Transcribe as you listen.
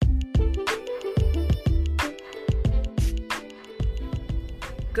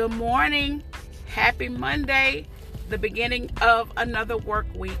Good morning. Happy Monday, the beginning of another work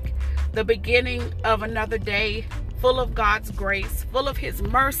week, the beginning of another day full of God's grace, full of His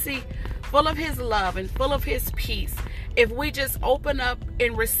mercy, full of His love, and full of His peace. If we just open up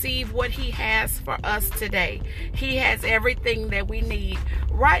and receive what He has for us today, He has everything that we need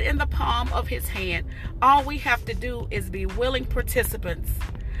right in the palm of His hand. All we have to do is be willing participants,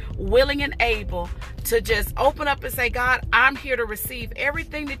 willing and able to just open up and say, God, I'm here to receive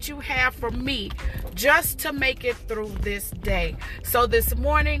everything that you have for me just to make it through this day. So this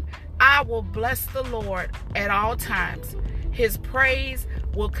morning, I will bless the Lord at all times. His praise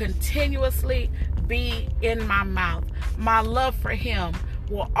will continuously be in my mouth. My love for Him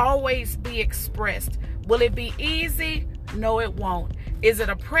will always be expressed. Will it be easy? No, it won't. Is it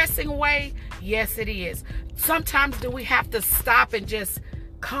a pressing way? Yes, it is. Sometimes do we have to stop and just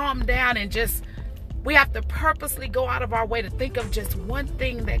calm down and we have to purposely go out of our way to think of just one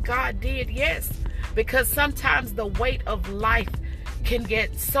thing that God did? Yes, because sometimes the weight of life can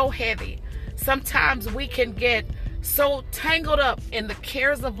get so heavy. Sometimes we can get so tangled up in the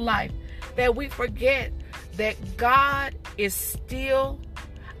cares of life that we forget that God is still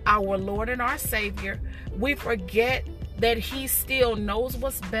our Lord and our Savior. We forget that He still knows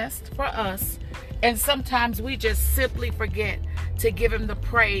what's best for us. And sometimes we just simply forget to give Him the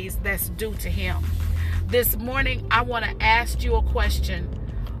praise that's due to Him. This morning, I want to ask you a question.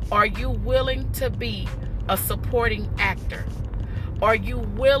 Are you willing to be a supporting actor? Are you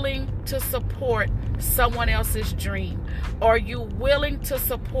willing to support someone else's dream? Are you willing to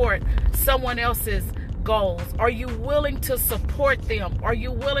support someone else's goals? Are you willing to support them? Are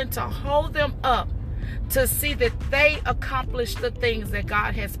you willing to hold them up to see that they accomplish the things that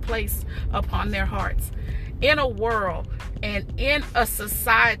God has placed upon their hearts? In a world and in a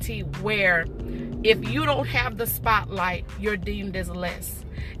society where if you don't have the spotlight, you're deemed as less.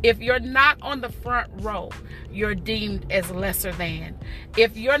 If you're not on the front row, you're deemed as lesser than.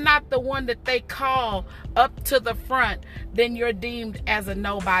 If you're not the one that they call up to the front, then you're deemed as a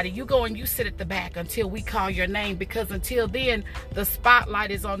nobody. You go and you sit at the back until we call your name, because until then, the spotlight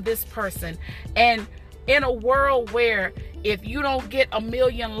is on this person. And in a world where if you don't get 1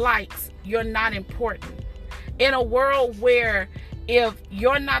 million likes, you're not important. In a world where if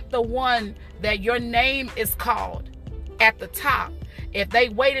you're not the one that your name is called at the top, if they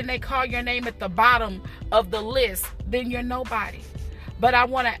wait and they call your name at the bottom of the list, then you're nobody. But I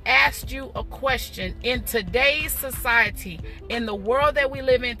want to ask you a question. In today's society, in the world that we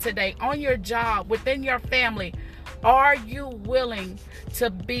live in today, on your job, within your family, are you willing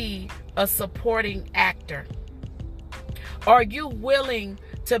to be a supporting actor? Are you willing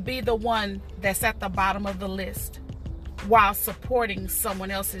to be the one that's at the bottom of the list while supporting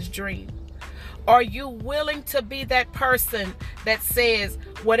someone else's dream? Are you willing to be that person that says,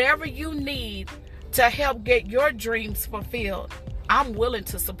 whatever you need to help get your dreams fulfilled, I'm willing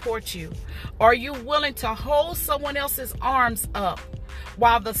to support you? Are you willing to hold someone else's arms up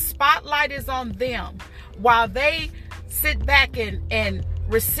while the spotlight is on them, while they sit back and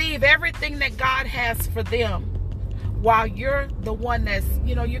receive everything that God has for them, while you're the one that's,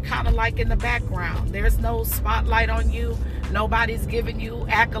 you're kind of like in the background? There's no spotlight on you. Nobody's giving you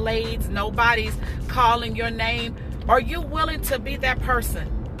accolades. Nobody's calling your name. Are you willing to be that person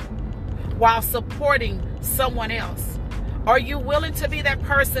while supporting someone else? Are you willing to be that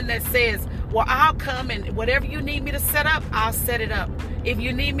person that says, well, I'll come and whatever you need me to set up, I'll set it up. If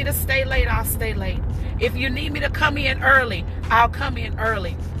you need me to stay late, I'll stay late. If you need me to come in early, I'll come in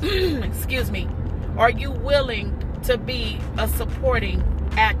early. Excuse me. Are you willing to be a supporting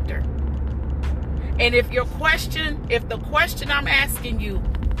actor? And if the question I'm asking you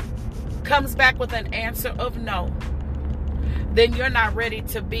comes back with an answer of no, then you're not ready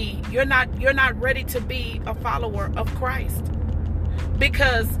to be a follower of Christ.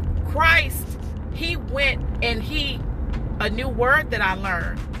 Because Christ, He went and a new word that I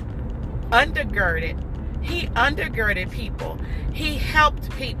learned, undergirded. He undergirded people. He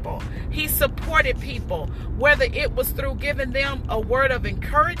helped people. He supported people, whether it was through giving them a word of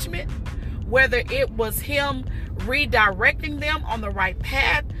encouragement, whether it was Him redirecting them on the right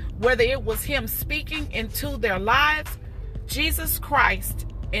path, whether it was Him speaking into their lives. Jesus Christ,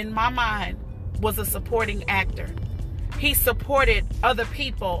 in my mind, was a supporting actor. He supported other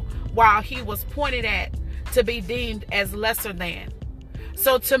people while He was pointed at to be deemed as lesser than.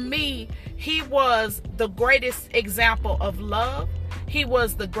 So to me, He was the greatest example of love. He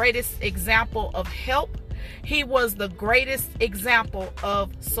was the greatest example of help. He was the greatest example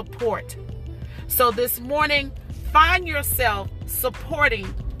of support. So this morning, find yourself supporting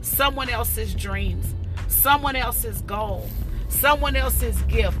someone else's dreams, someone else's goal, someone else's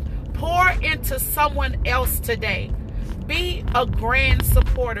gift. Pour into someone else today. Be a grand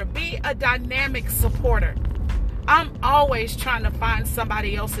supporter. Be a dynamic supporter. I'm always trying to find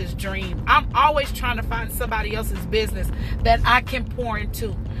somebody else's dream. I'm always trying to find somebody else's business that I can pour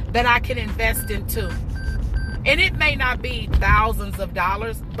into, that I can invest into. And it may not be thousands of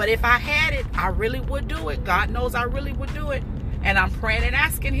dollars, but if I had it, I really would do it. God knows I really would do it. And I'm praying and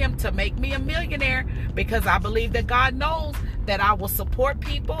asking him to make me a millionaire, because I believe that God knows that I will support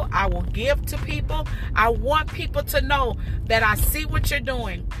people. I will give to people. I want people to know that I see what you're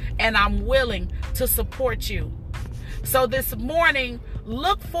doing and I'm willing to support you. So this morning,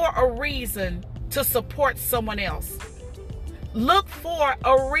 look for a reason to support someone else. Look for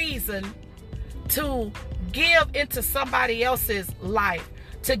a reason to give into somebody else's life,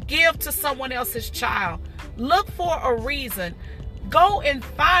 to give to someone else's child. Look for a reason. Go and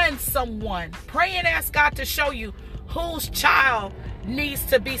find someone. Pray and ask God to show you whose child needs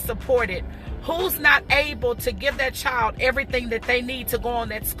to be supported, who's not able to give that child everything that they need to go on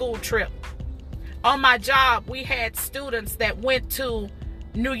that school trip. On my job, we had students that went to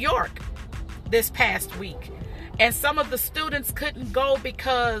New York this past week, and some of the students couldn't go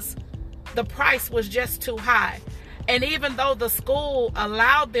because the price was just too high. And even though the school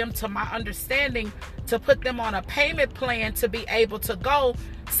allowed them, to my understanding, to put them on a payment plan to be able to go,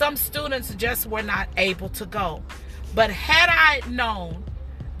 some students just were not able to go. But had I known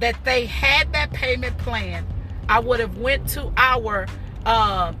that they had that payment plan, I would have went to our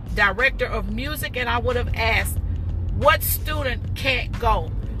director of music and I would have asked, what student can't go?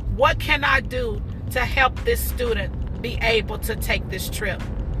 What can I do to help this student be able to take this trip?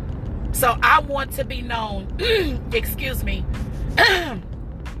 So I want to be known, excuse me,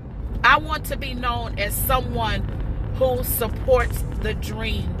 I want to be known as someone who supports the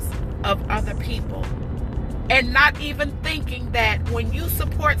dreams of other people. And not even thinking that when you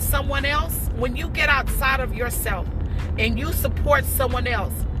support someone else, when you get outside of yourself and you support someone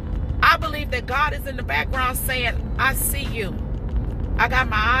else, I believe that God is in the background saying, I see you. I got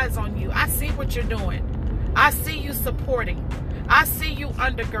my eyes on you. I see what you're doing. I see you supporting. I see you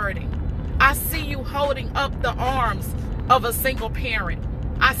undergirding. I see you holding up the arms of a single parent.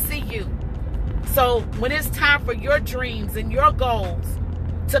 I see you. So when it's time for your dreams and your goals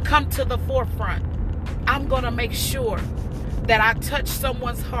to come to the forefront, I'm going to make sure that I touch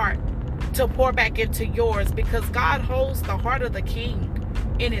someone's heart to pour back into yours, because God holds the heart of the king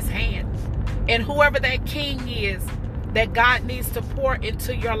in his hand. And whoever that king is that God needs to pour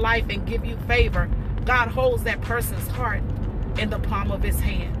into your life and give you favor, God holds that person's heart in the palm of his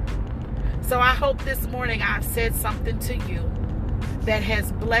hand. So I hope this morning I've said something to you that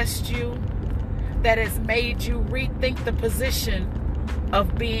has blessed you, that has made you rethink the position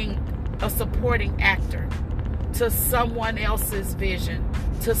of being a supporting actor to someone else's vision,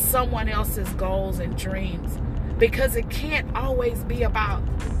 to someone else's goals and dreams. Because it can't always be about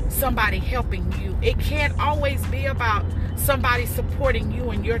somebody helping you. It can't always be about somebody supporting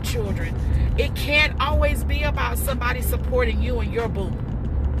you and your children. It can't always be about somebody supporting you and your boo.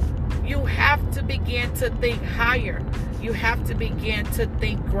 You have to begin to think higher. You have to begin to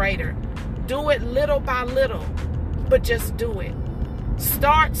think greater. Do it little by little, but just do it.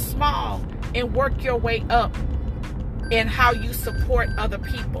 Start small and work your way up in how you support other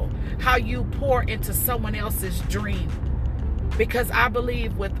people, how you pour into someone else's dream. Because I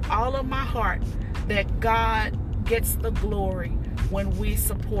believe with all of my heart that God gets the glory when we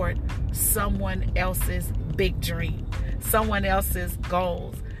support someone else's big dream, someone else's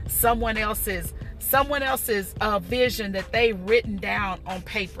goals, someone else's vision that they've written down on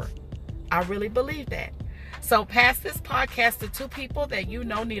paper. I really believe that. So pass this podcast to two people that you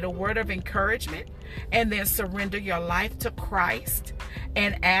know need a word of encouragement, and then surrender your life to Christ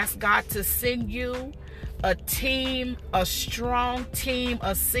and ask God to send you a team, a strong team,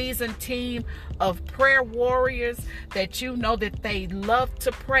 a seasoned team of prayer warriors that you know that they love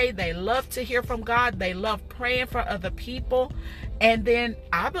to pray, they love to hear from God, they love praying for other people. And then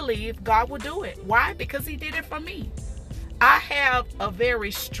I believe God will do it. Why? Because he did it for me. I have a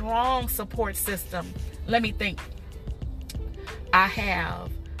very strong support system. Let me think.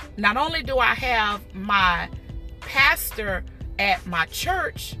 Not only do I have my pastor at my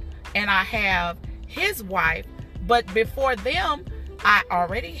church, and I have his wife, but before them, I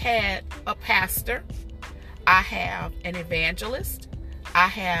already had a pastor, I have an evangelist, I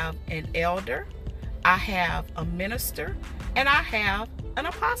have an elder, I have a minister, and I have an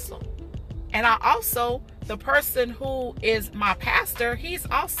apostle. And I also, the person who is my pastor, he's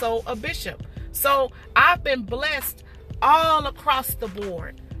also a bishop. So I've been blessed all across the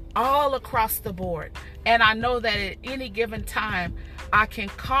board all across the board. And I know that at any given time, I can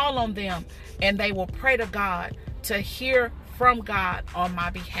call on them and they will pray to God to hear from God on my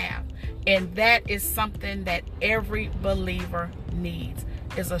behalf. And that is something that every believer needs,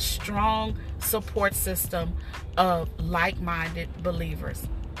 is a strong support system of like-minded believers.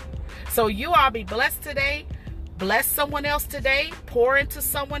 So you all be blessed today. Bless someone else today. Pour into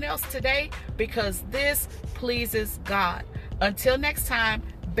someone else today, because this pleases God. Until next time,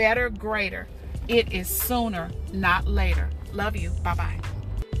 better, greater. It is sooner, not later. Love you. Bye-bye.